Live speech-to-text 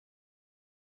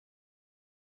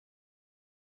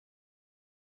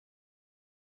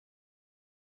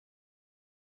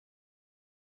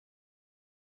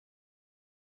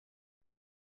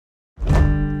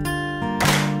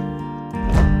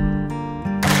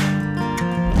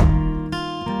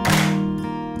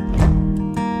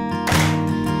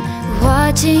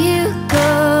watching you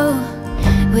go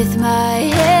with my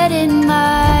head in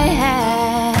my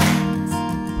hands.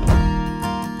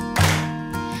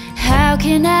 How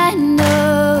can I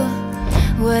know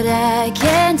what I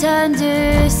can't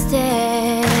understand?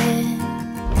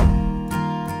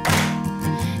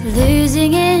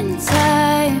 Losing in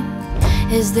time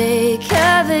as they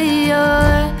cover your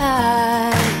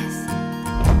eyes,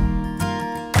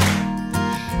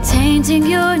 tainting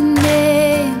your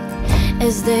name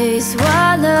as they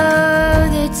swallow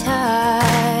the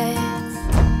tides.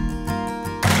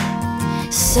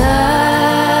 Son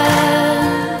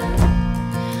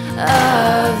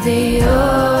of the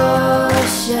ocean,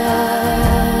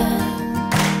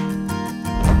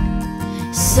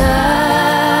 son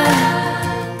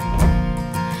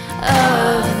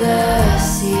of the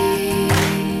sea,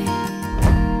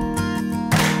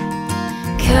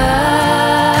 come,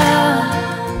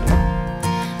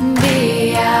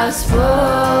 be outspoken,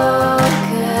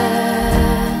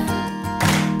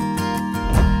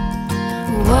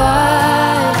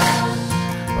 watch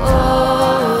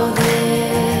all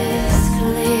this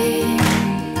cling,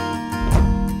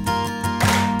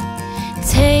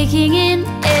 taking in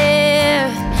air,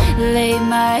 lay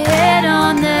my head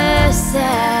on the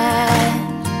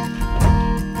sand,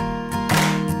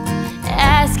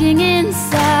 asking in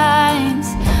signs,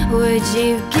 would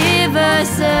you give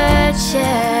us a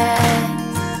chance?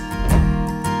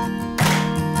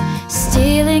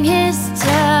 Stealing his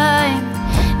time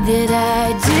that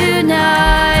I do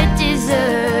not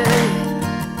deserve,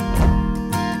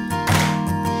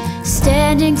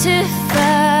 standing to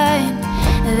find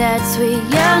that sweet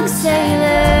young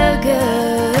sailor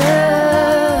girl.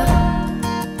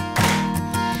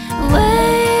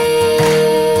 Wait,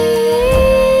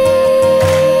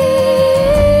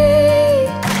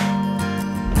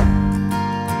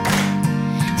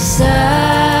 son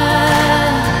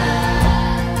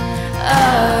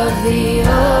of the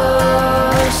ocean,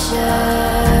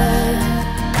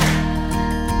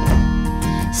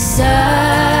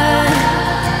 son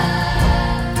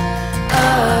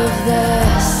of the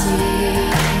sea,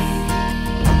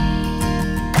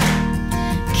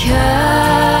 come,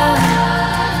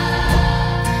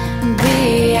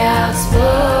 be outspoken,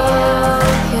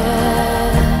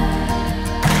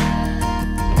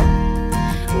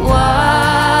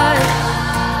 watch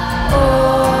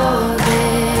all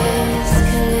this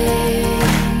cling.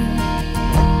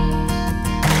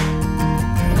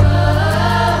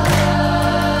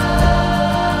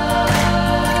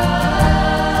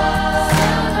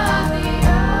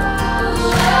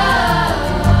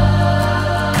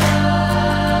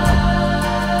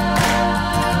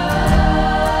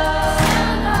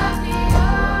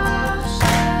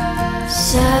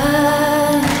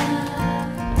 Son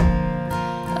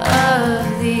of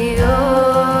the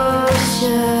ocean,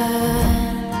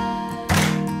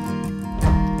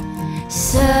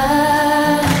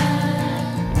 son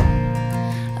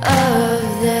of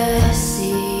the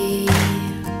sea,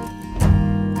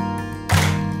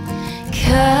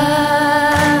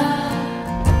 come,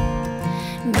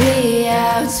 be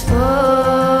outspoken,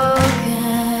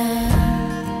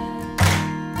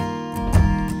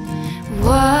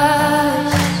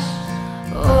 watch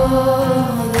all